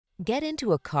Get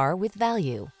into a car with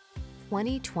value.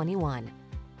 2021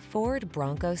 Ford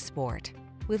Bronco Sport.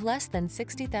 With less than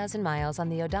 60,000 miles on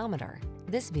the odometer,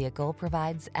 this vehicle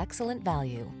provides excellent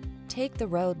value. Take the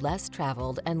road less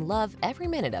traveled and love every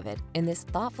minute of it in this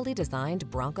thoughtfully designed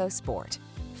Bronco Sport.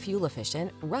 Fuel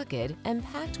efficient, rugged, and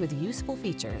packed with useful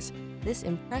features, this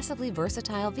impressively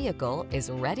versatile vehicle is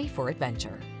ready for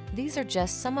adventure. These are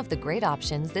just some of the great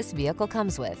options this vehicle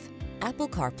comes with: Apple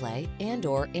CarPlay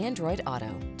and/or Android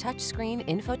Auto, touchscreen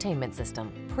infotainment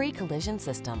system, pre-collision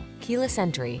system, keyless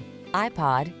entry,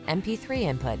 iPod, MP3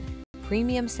 input,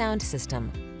 premium sound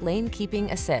system, lane keeping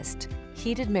assist,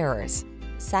 heated mirrors,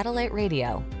 satellite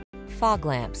radio, fog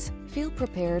lamps. Feel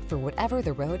prepared for whatever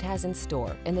the road has in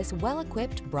store in this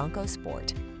well-equipped Bronco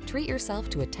Sport. Treat yourself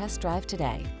to a test drive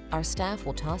today. Our staff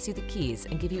will toss you the keys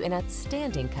and give you an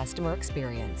outstanding customer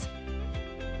experience.